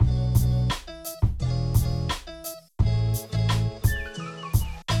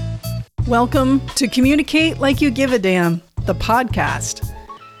Welcome to Communicate Like You Give a Damn, the podcast.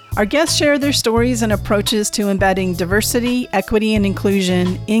 Our guests share their stories and approaches to embedding diversity, equity, and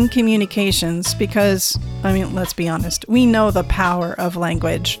inclusion in communications because, let's be honest, we know the power of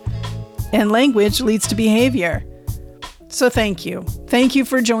language. And language leads to behavior. So thank you. Thank you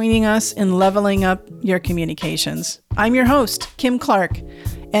for joining us in leveling up your communications. I'm your host, Kim Clark,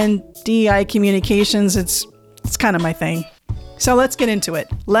 and DEI communications, it's kind of my thing. So let's get into it.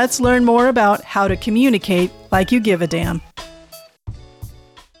 Let's learn more about how to communicate like you give a damn.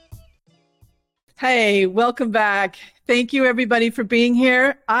 Hey, welcome back. Thank you everybody for being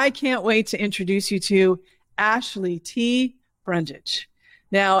here. I can't wait to introduce you to Ashley T. Brundage.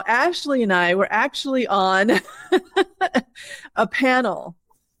 Now, Ashley and I were actually on a panel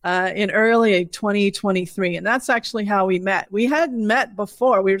in early 2023, and that's actually how we met. We hadn't met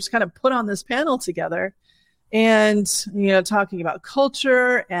before. We were just kind of put on this panel together and, talking about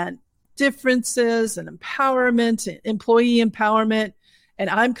culture and differences and empowerment, and employee empowerment. And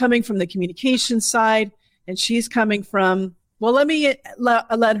I'm coming from the communication side, and she's coming from, well, let me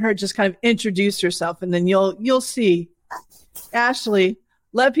let her just kind of introduce herself, and then you'll see. Ashley,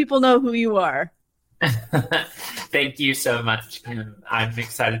 let people know who you are. Thank you so much. I'm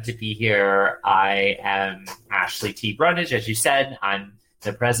excited to be here. I am Ashley T. Brundage, as you said. I'm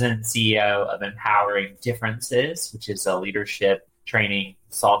the president and CEO of Empowering Differences, which is a leadership training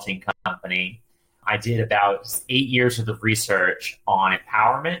consulting company. I did about 8 years worth of research on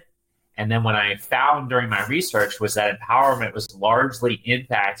empowerment. And then what I found during my research was that empowerment was largely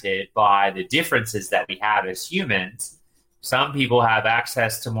impacted by the differences that we have as humans. Some people have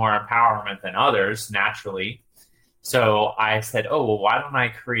access to more empowerment than others, naturally. So I said, why don't I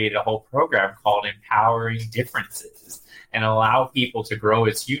create a whole program called Empowering Differences and allow people to grow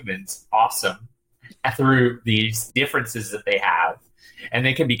as humans, awesome, through these differences that they have. And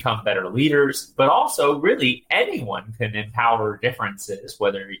they can become better leaders, but also really anyone can empower differences,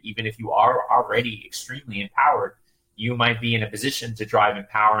 whether even if you are already extremely empowered, you might be in a position to drive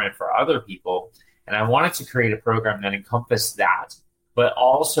empowerment for other people. And I wanted to create a program that encompassed that, but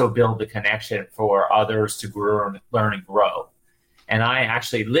also build the connection for others to learn and grow. And I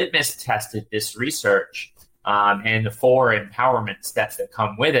actually litmus tested this research and the 4 empowerment steps that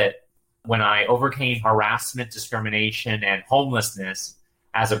come with it when I overcame harassment, discrimination, and homelessness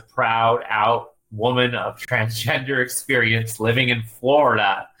as a proud out woman of transgender experience living in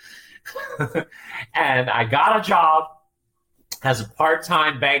Florida. And I got a job as a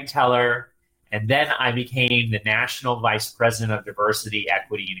part-time bank teller. And then I became the National Vice President of Diversity,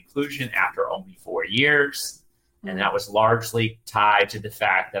 Equity, and Inclusion after only 4 years. And that was largely tied to the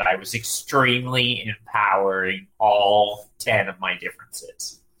fact that I was extremely empowering all 10 of my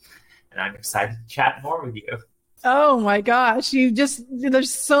differences. And I'm excited to chat more with you. Oh my gosh.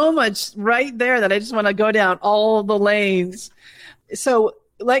 There's so much right there that I just want to go down all the lanes. So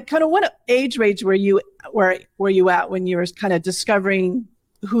kind of what age range were you at when you were kind of discovering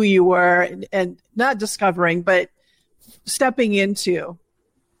who you were and not discovering, but stepping into?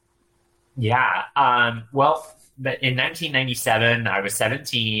 Yeah. In 1997, I was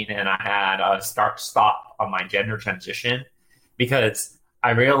 17 and I had a start-stop on my gender transition because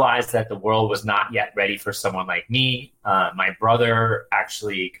I realized that the world was not yet ready for someone like me. My brother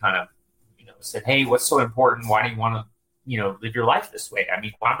actually kind of, said, "Hey, what's so important? Why do you want to, live your life this way? I'm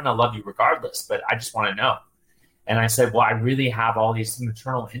going to love you regardless, but I just want to know." And I said, well, I really have all these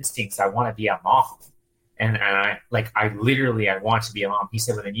maternal instincts. I want to be a mom. And I want to be a mom. He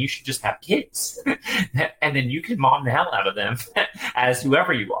said, well, then you should just have kids. And then you can mom the hell out of them as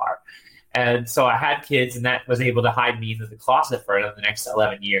whoever you are. And so I had kids, and that was able to hide me into the closet for the next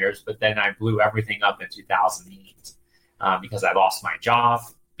 11 years. But then I blew everything up in 2008 because I lost my job,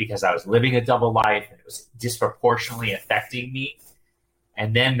 because I was living a double life, and it was disproportionately affecting me.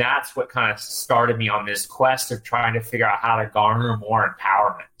 And then that's what kind of started me on this quest of trying to figure out how to garner more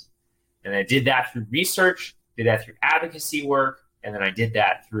empowerment. And I did that through research, did that through advocacy work, and then I did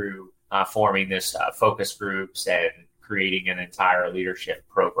that through forming this focus groups and creating an entire leadership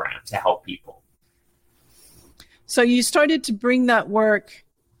program to help people. So you started to bring that work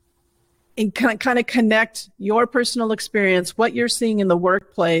and kind of connect your personal experience, what you're seeing in the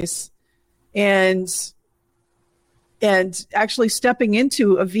workplace, and actually stepping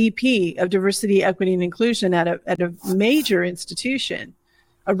into a VP of diversity, equity, and inclusion at a major institution,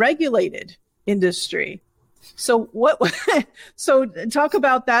 a regulated industry. So so talk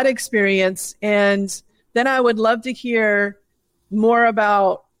about that experience. And then I would love to hear more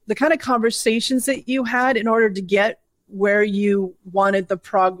about the kind of conversations that you had in order to get where you wanted the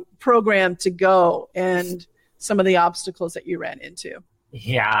program to go and some of the obstacles that you ran into.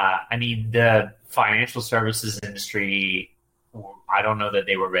 Yeah, I mean, the financial services industry, I don't know that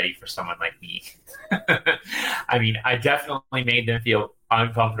they were ready for someone like me. I mean, I definitely made them feel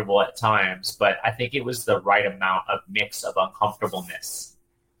uncomfortable at times, but I think it was the right amount of mix of uncomfortableness.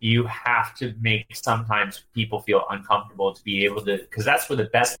 You have to make sometimes people feel uncomfortable to be able to, because that's where the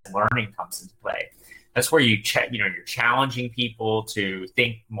best learning comes into play. That's where you're challenging people to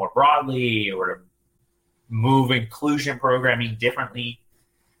think more broadly or to move inclusion programming differently.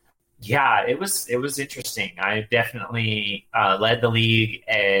 Yeah, it was interesting. I definitely led the league,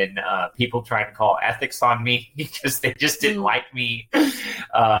 and people tried to call ethics on me because they just didn't Mm. like me.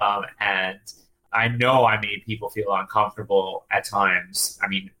 And I know I made people feel uncomfortable at times. I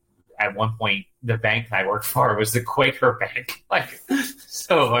mean, at one point, the bank I worked for was the Quaker Bank. Like,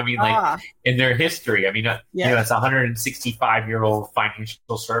 so I mean, like Ah, in their history, I mean, yes. it's a 165-year-old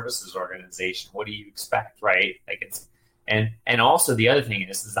financial services organization. What do you expect, right? Like it's and also the other thing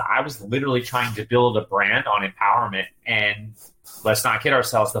is that I was literally trying to build a brand on empowerment. And let's not kid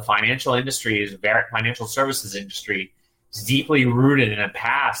ourselves, the financial services industry is deeply rooted in a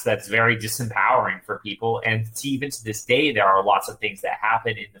past that's very disempowering for people. And even to this day, there are lots of things that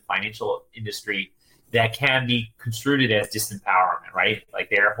happen in the financial industry that can be construed as disempowerment, right? Like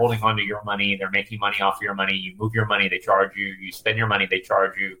they're holding on to your money, they're making money off your money, you move your money, they charge you, you spend your money, they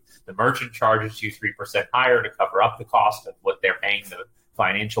charge you. The merchant charges you 3% higher to cover up the cost of what they're paying the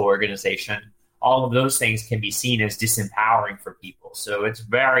financial organization. All of those things can be seen as disempowering for people. So it's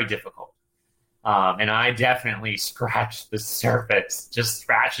very difficult. And I definitely scratched the surface, just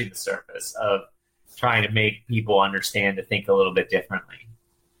scratching the surface of trying to make people understand to think a little bit differently.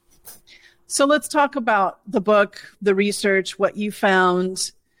 So let's talk about the book, the research, what you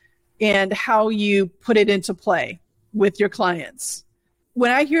found, and how you put it into play with your clients.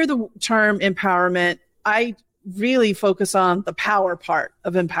 When I hear the term empowerment, I really focus on the power part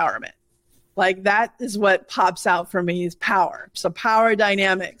of empowerment. Like that is what pops out for me is power. So power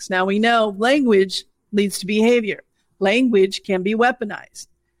dynamics. Now we know language leads to behavior. Language can be weaponized.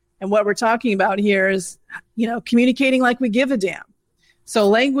 And what we're talking about here is, communicating like we give a damn. So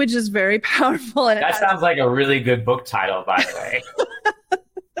language is very powerful and it That has. sounds like a really good book title, by the way.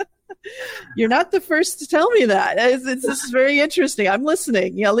 You're not the first to tell me that. This is very interesting. I'm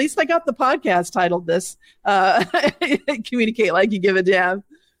listening. At least I got the podcast titled this. Communicate like you give a damn.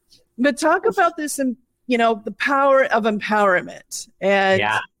 But talk about this and the power of empowerment. And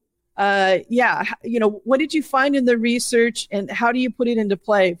Yeah. what did you find in the research and how do you put it into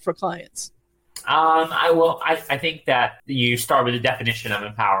play for clients? I think that you start with the definition of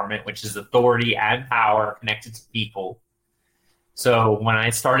empowerment, which is authority and power connected to people. So when I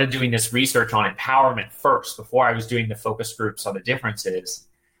started doing this research on empowerment first, before I was doing the focus groups on the differences,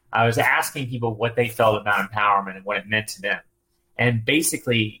 I was asking people what they felt about empowerment and what it meant to them. And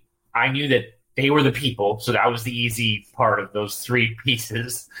basically, I knew that they were the people. So that was the easy part of those three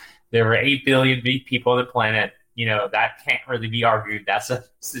pieces. There were 8 billion people on the planet. That can't really be argued. That's a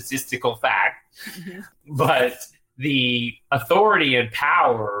statistical fact. Mm-hmm. But the authority and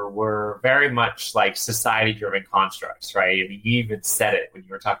power were very much like society-driven constructs, right? I mean, you even said it when you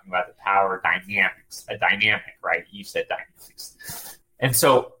were talking about the power dynamics, a dynamic, right? You said dynamics. And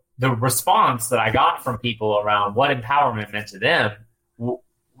so the response that I got from people around what empowerment meant to them,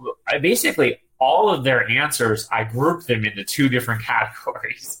 I basically, all of their answers, I grouped them into two different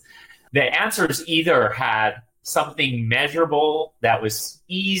categories. The answers either had something measurable that was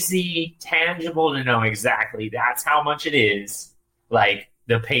easy, tangible to know exactly that's how much it is, like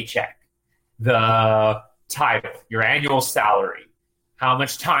the paycheck, the title, your annual salary, how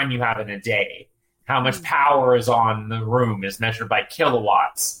much time you have in a day, how much power is on the room is measured by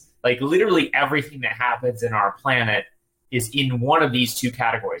kilowatts. Like literally everything that happens in our planet is in one of these two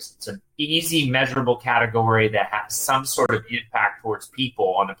categories. It's an easy, measurable category that has some sort of impact towards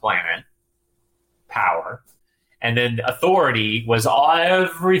people on the planet, power. And then authority was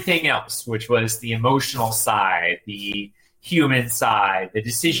everything else, which was the emotional side, the human side, the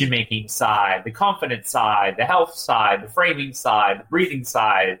decision-making side, the confidence side, the health side, the framing side, the breathing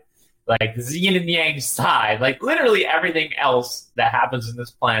side, like the yin and yang side, like literally everything else that happens in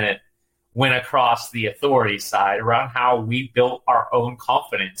this planet went across the authority side around how we built our own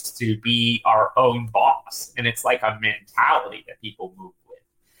confidence to be our own boss. And it's like a mentality that people move with.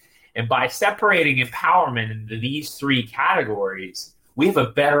 And by separating empowerment into these three categories, we have a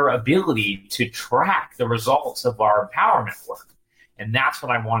better ability to track the results of our empowerment work. And that's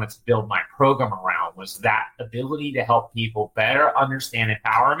what I wanted to build my program around, was that ability to help people better understand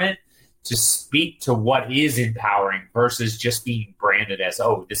empowerment, to speak to what is empowering versus just being branded as,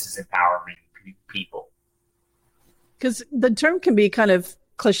 oh, this is empowering people. Because the term can be kind of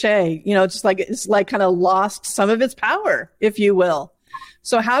cliche, just like it's like kind of lost some of its power, if you will.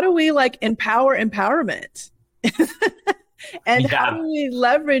 So how do we like empower empowerment? And how do we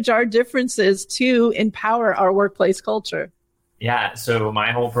leverage our differences to empower our workplace culture? Yeah, so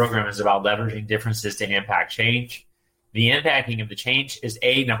my whole program is about leveraging differences to impact change. The impacting of the change is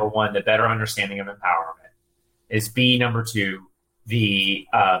A, number one, the better understanding of empowerment. Is B, number two, the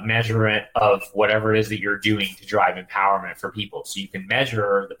measurement of whatever it is that you're doing to drive empowerment for people. So you can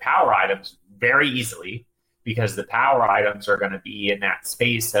measure the power items very easily because the power items are going to be in that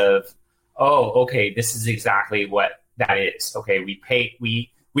space of, oh, okay, this is exactly what that is. Okay,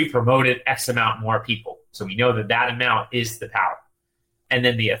 we promoted X amount more people. So we know that that amount is the power. And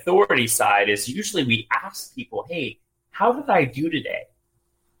then the authority side is usually we ask people, hey, how did I do today?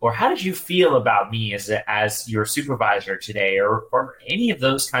 Or how did you feel about me as your supervisor today? Or any of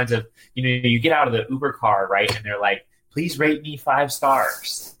those kinds of, you get out of the Uber car, right? And they're like, please rate me 5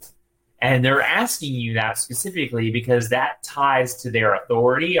 stars. And they're asking you that specifically because that ties to their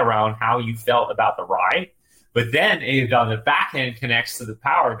authority around how you felt about the ride. But then it on the back end connects to the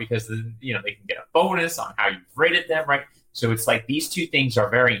power because then, they can get a bonus on how you've rated them, right? So it's like these two things are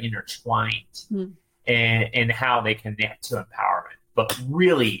very intertwined and how they connect to empowerment. But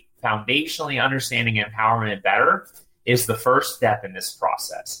really, foundationally understanding empowerment better is the first step in this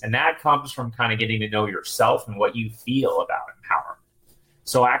process. And that comes from kind of getting to know yourself and what you feel about empowerment.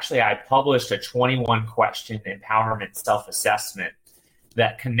 So actually, I published a 21-question empowerment self-assessment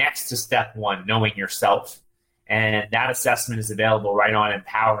that connects to step 1, knowing yourself. And that assessment is available right on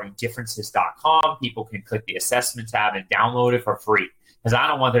empoweringdifferences.com. People can click the assessment tab and download it for free because I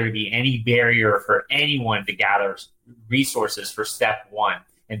don't want there to be any barrier for anyone to gather resources for step 1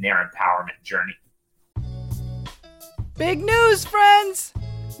 in their empowerment journey. Big news, friends!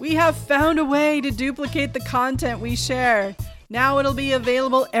 We have found a way to duplicate the content we share. Now it'll be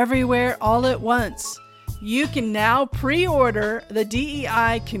available everywhere all at once. You can now pre-order the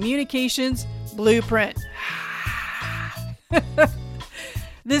DEI Communications Blueprint.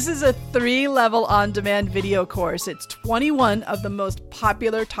 This is a 3-level on-demand video course. It's 21 of the most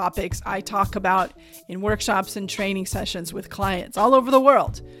popular topics I talk about in workshops and training sessions with clients all over the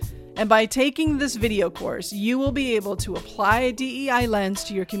world. And by taking this video course, you will be able to apply a DEI lens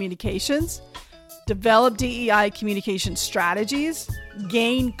to your communications, develop DEI communication strategies,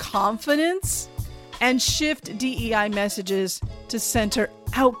 gain confidence, and shift DEI messages to center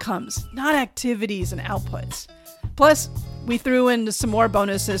outcomes, not activities and outputs. Plus, we threw in some more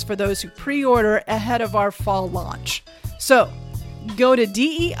bonuses for those who pre-order ahead of our fall launch. So, go to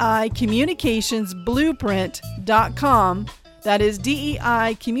DEICommunicationsBlueprint.com. That is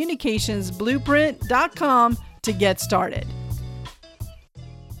DEICommunicationsBlueprint.com to get started.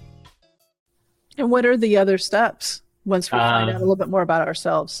 And what are the other steps once we find out a little bit more about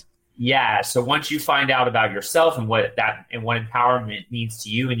ourselves? Yeah, so once you find out about yourself and what empowerment means to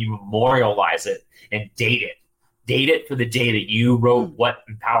you, and you memorialize it and date it for the day that you wrote what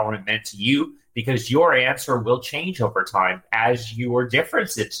empowerment meant to you, because your answer will change over time as your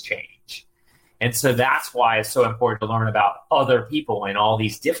differences change. And so that's why it's so important to learn about other people and all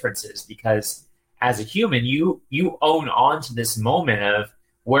these differences, because as a human, you own on to this moment of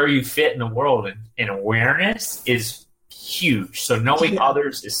where you fit in the world, and awareness is huge. So knowing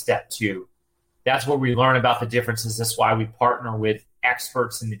others is step 2. That's where we learn about the differences. That's why we partner with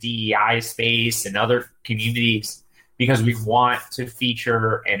experts in the DEI space and other communities, because we want to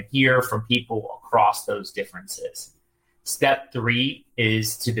feature and hear from people across those differences. Step 3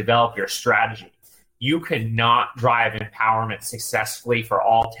 is to develop your strategy. You cannot drive empowerment successfully for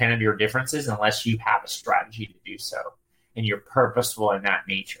all 10 of your differences unless you have a strategy to do so, and you're purposeful in that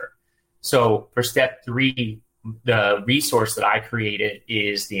nature. So for step 3, the resource that I created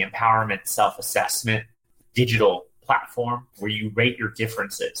is the Empowerment Self-Assessment digital platform where you rate your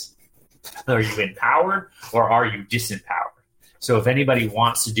differences. Are you empowered or are you disempowered? So if anybody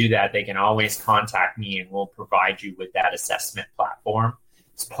wants to do that, they can always contact me and we'll provide you with that assessment platform.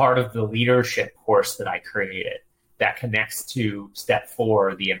 It's part of the leadership course that I created that connects to step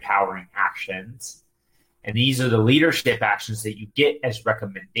 4, the empowering actions. And these are the leadership actions that you get as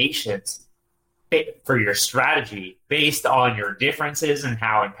recommendations for your strategy based on your differences and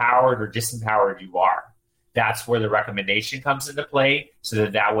how empowered or disempowered you are. That's where the recommendation comes into play, so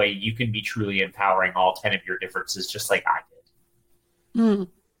that way you can be truly empowering all 10 of your differences, just like I did.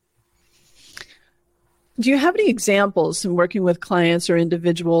 Do you have any examples in working with clients or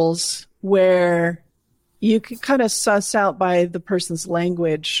individuals where you could kind of suss out by the person's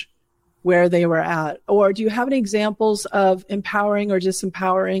language where they were at? Or do you have any examples of empowering or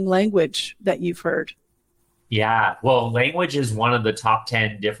disempowering language that you've heard? Yeah, well, language is one of the top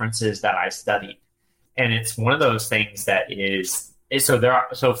 10 differences that I studied. And it's one of those things that so there are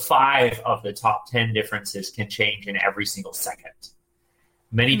so five of the top 10 differences can change in every single second.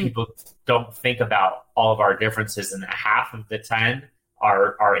 Many Mm. people don't think about all of our differences, and that half of the 10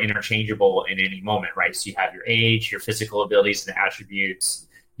 are interchangeable in any moment, right? So you have your age, your physical abilities and attributes,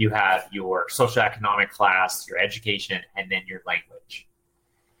 you have your social economic class, your education, and then your language.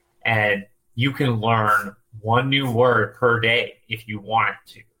 And you can learn one new word per day if you want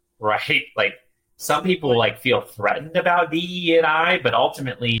to, right? Like some people like feel threatened about DE and I, but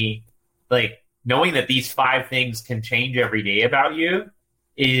ultimately, like knowing that these five things can change every day about you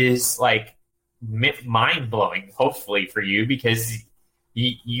is like mind blowing, hopefully for you, because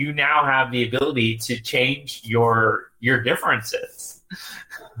you now have the ability to change your differences.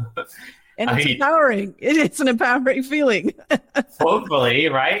 And I it's mean, empowering. It's an empowering feeling. hopefully,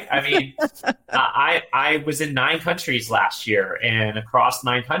 right? I mean, I was in 9 countries last year, and across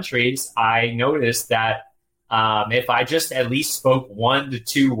 9 countries, I noticed that if I just at least spoke 1 to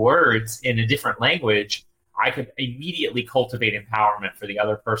 2 words in a different language, I could immediately cultivate empowerment for the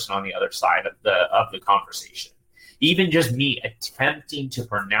other person on the other side of the conversation. Even just me attempting to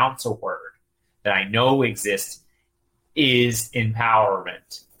pronounce a word that I know exists is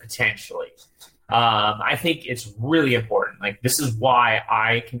empowerment potentially. I think it's really important. Like this is why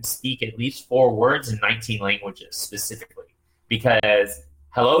I can speak at least 4 words in 19 languages specifically, because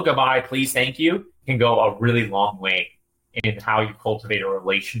hello, goodbye, please, thank you can go a really long way in how you cultivate a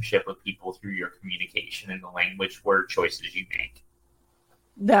relationship with people through your communication and the language word choices you make.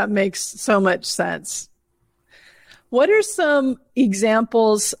 That makes so much sense. What are some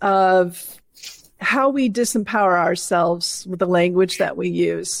examples of how we disempower ourselves with the language that we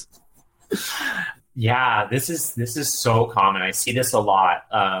use? Yeah, this is so common. I see this a lot.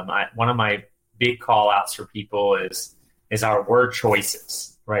 One of my big call outs for people is our word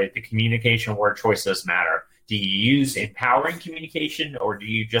choices, right? The communication word choices matter. Do you use empowering communication or do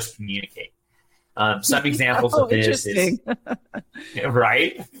you just communicate? Some examples Oh, of this interesting. is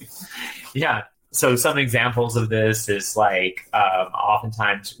right. Yeah. So some examples of this is like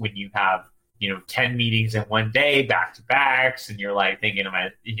oftentimes when you have 10 meetings in one day back to backs, and you're like thinking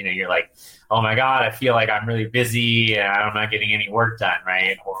about you're like, oh my god, I feel like I'm really busy and I'm not getting any work done,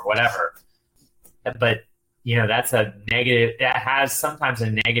 right, or whatever. But that's a negative, that has sometimes a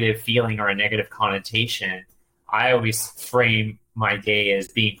negative feeling or a negative connotation. I always frame my day as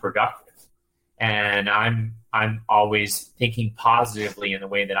being productive, and I'm always thinking positively in the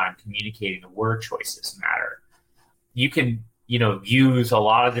way that I'm communicating. The word choices matter. You can use a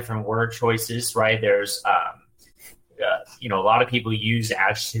lot of different word choices, right? There's a lot of people use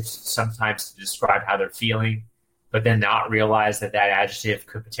adjectives sometimes to describe how they're feeling, but then not realize that that adjective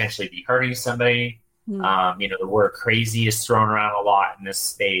could potentially be hurting somebody. Hmm. The word crazy is thrown around a lot in this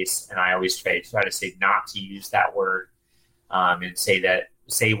space, and I always try to say not to use that word, and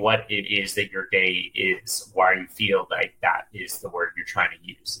say what it is that your day is, why you feel like that is the word you're trying to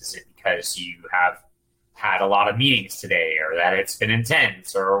use. Is it because you have had a lot of meetings today, or that it's been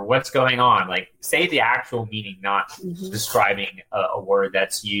intense, or what's going on? Like, say the actual meaning, not Mm-hmm. describing a word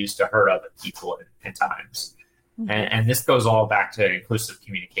that's used to hurt other people at times. Mm-hmm. And this goes all back to inclusive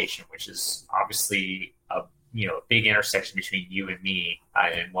communication, which is obviously a big intersection between you and me,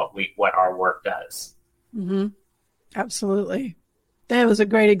 and what our work does. Mm-hmm. Absolutely. That was a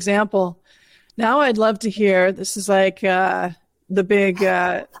great example. Now I'd love to hear, this is like the big,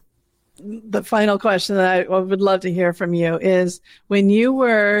 the final question that I would love to hear from you is when you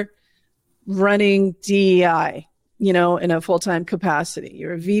were running DEI, in a full-time capacity,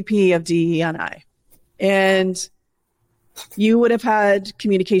 you're a VP of DEI, and you would have had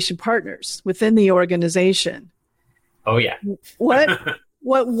communication partners within the organization. Oh yeah. What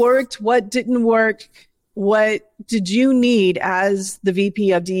what worked? What didn't work? What did you need as the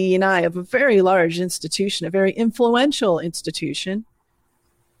VP of DE&I of a very large institution, a very influential institution,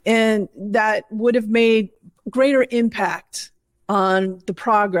 and that would have made greater impact on the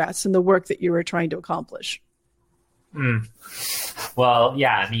progress and the work that you were trying to accomplish? Mm. Well,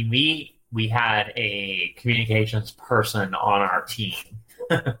 yeah. I mean, we had a communications person on our team,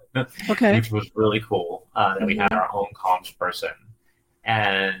 Okay. which was really cool. That we had Mm-hmm. our own comms person,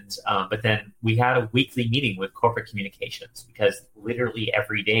 and but then we had a weekly meeting with corporate communications, because literally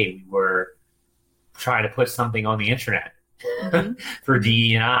every day we were trying to put something on the internet Mm-hmm. for Mm-hmm.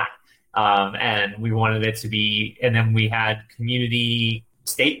 DE&I, and we wanted it to be. And then we had community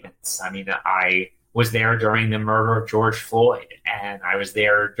statements. I mean, I was there during the murder of George Floyd, and I was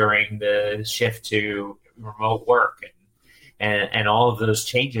there during the shift to remote work, and all of those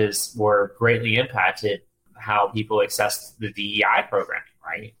changes were greatly impacted how people access the DEI programming,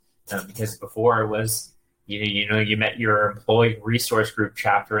 right? Because before it was, you met your employee resource group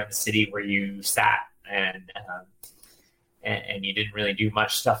chapter in the city where you sat, and you didn't really do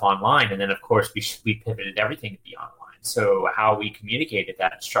much stuff online. And then, of course, we pivoted everything to be online. So how we communicated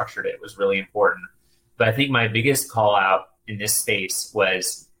that and structured it was really important. But I think my biggest call out in this space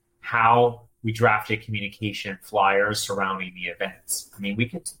was how we drafted communication flyers surrounding the events. I mean, we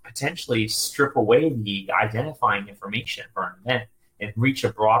could potentially strip away the identifying information for an event and reach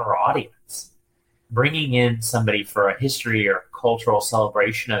a broader audience. Bringing in somebody for a history or cultural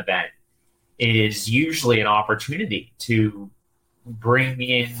celebration event is usually an opportunity to bring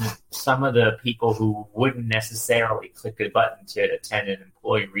in some of the people who wouldn't necessarily click a button to attend an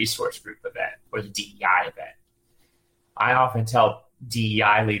employee resource group event or the DEI event. I often tell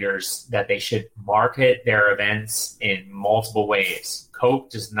DEI leaders that they should market their events in multiple ways.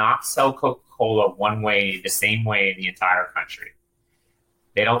 Coke does not sell Coca-Cola one way, the same way in the entire country.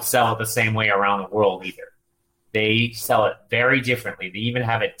 They don't sell it the same way around the world either. They sell it very differently. They even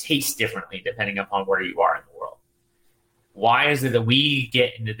have it taste differently depending upon where you are in the world. Why is it that we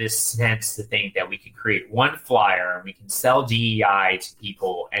get into this sense to think that we can create one flyer and we can sell DEI to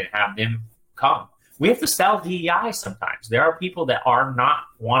people and have them come? We have to sell DEI sometimes. There are people that are not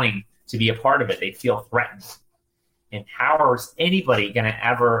wanting to be a part of it. They feel threatened. And how is anybody going to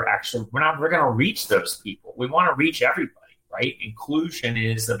ever actually, we're going to reach those people. We want to reach everybody, right? Inclusion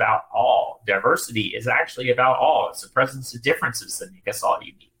is about all. Diversity is actually about all. It's the presence of differences that make us all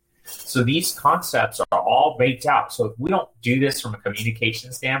unique. So these concepts are all baked out. So if we don't do this from a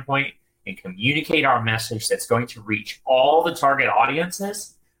communication standpoint and communicate our message that's going to reach all the target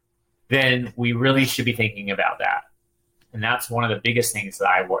audiences, then we really should be thinking about that. And that's one of the biggest things that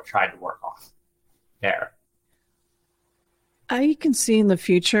I tried to work on there. I can see in the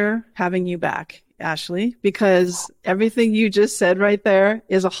future having you back, Ashley, because everything you just said right there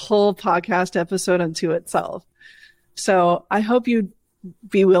is a whole podcast episode unto itself. So I hope you'd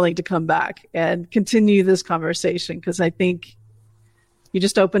be willing to come back and continue this conversation, because I think you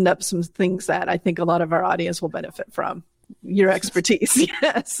just opened up some things that I think a lot of our audience will benefit from. Your expertise.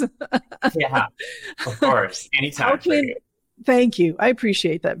 Yes. Yeah, of course. Anytime. Thank you. I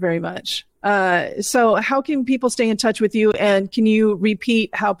appreciate that very much. So how can people stay in touch with you? And can you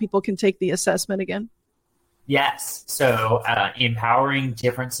repeat how people can take the assessment again? Yes. So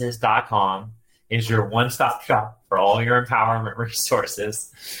empoweringdifferences.com is your one-stop shop for all your empowerment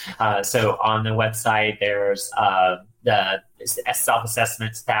resources. So on the website, there's the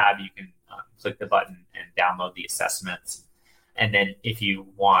self-assessments tab. You can click the button and download the assessments. And then if you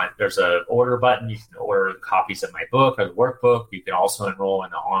want, there's an order button. You can order copies of my book or the workbook. You can also enroll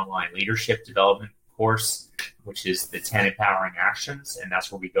in the online leadership development course, which is the 10 Empowering Actions. And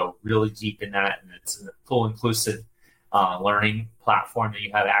that's where we go really deep in that. And it's a full inclusive learning platform that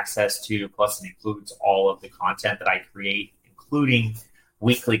you have access to. Plus it includes all of the content that I create, including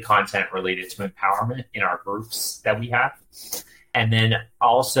weekly content related to empowerment in our groups that we have. And then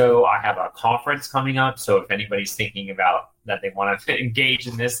also I have a conference coming up. So if anybody's thinking about that they want to engage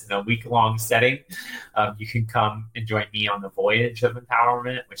in this in a week-long setting, you can come and join me on the Voyage of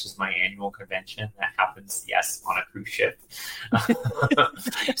Empowerment, which is my annual convention that happens, yes, on a cruise ship.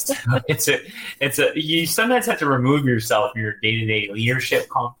 So you sometimes have to remove yourself from your day-to-day leadership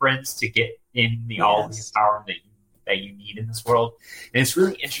conference to get in all the empowerment that you need in this world. And it's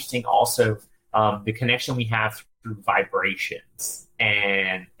really interesting also the connection we have through vibrations,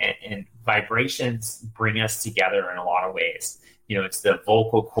 and vibrations bring us together in a lot of ways. It's the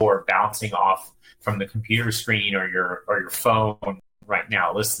vocal cord bouncing off from the computer screen or your phone right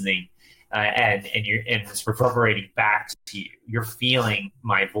now listening, and it's reverberating back to you. You're feeling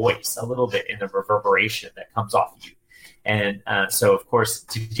my voice a little bit in the reverberation that comes off of you. And so, of course,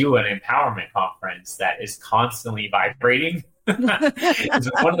 to do an empowerment conference that is constantly vibrating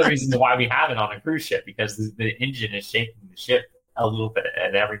is one of the reasons why we have it on a cruise ship, because the engine is shaking the ship a little bit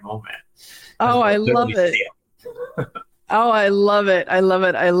at every moment. Oh, I love it. Oh, I love it. I love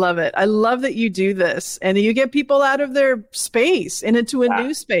it. I love it. I love that you do this and you get people out of their space and into a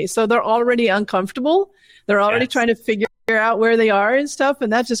new space. So they're already uncomfortable. They're already trying to figure out where they are and stuff.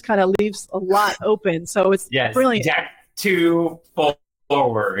 And that just kind of leaves a lot open. So it's brilliant. Jack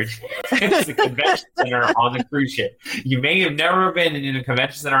forward. It's the convention center on the cruise ship. You may have never been in a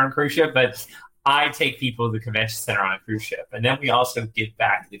convention center on a cruise ship, but I take people to the convention center on a cruise ship. And then we also give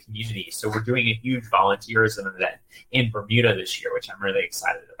back to the community. So we're doing a huge volunteerism event in Bermuda this year, which I'm really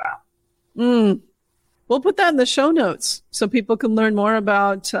excited about. We'll put that in the show notes so people can learn more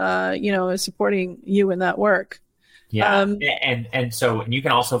about, supporting you in that work. Yeah. And so you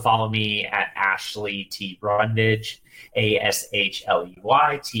can also follow me at Ashley T. Brundage,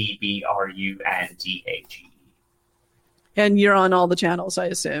 ASHLEYTBRUNDAGE. And you're on all the channels, I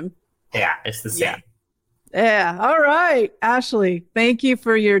assume. Yeah, it's the same. Yeah. All right. Ashley, thank you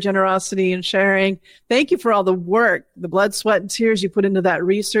for your generosity and sharing. Thank you for all the work, the blood, sweat, and tears you put into that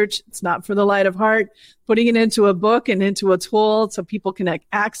research. It's not for the light of heart. Putting it into a book and into a tool so people can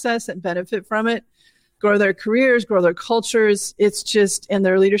access and benefit from it, grow their careers, grow their cultures. It's just, and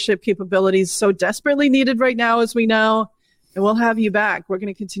their leadership capabilities so desperately needed right now, as we know. And we'll have you back. We're going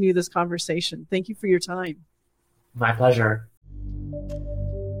to continue this conversation. Thank you for your time. My pleasure.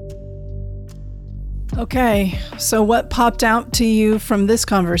 Okay, so what popped out to you from this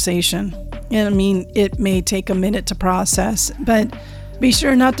conversation? And I mean, it may take a minute to process, but be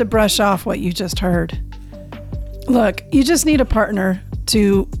sure not to brush off what you just heard. Look, you just need a partner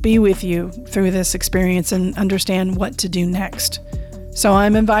to be with you through this experience and understand what to do next. So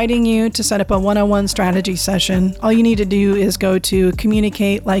I'm inviting you to set up a one-on-one strategy session. All you need to do is go to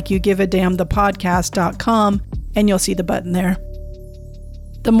communicatelikeyougiveadamnthepodcast.com and you'll see the button there.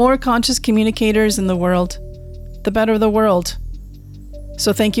 The more conscious communicators in the world, the better the world.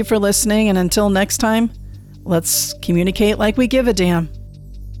 So thank you for listening, and until next time, let's communicate like we give a damn.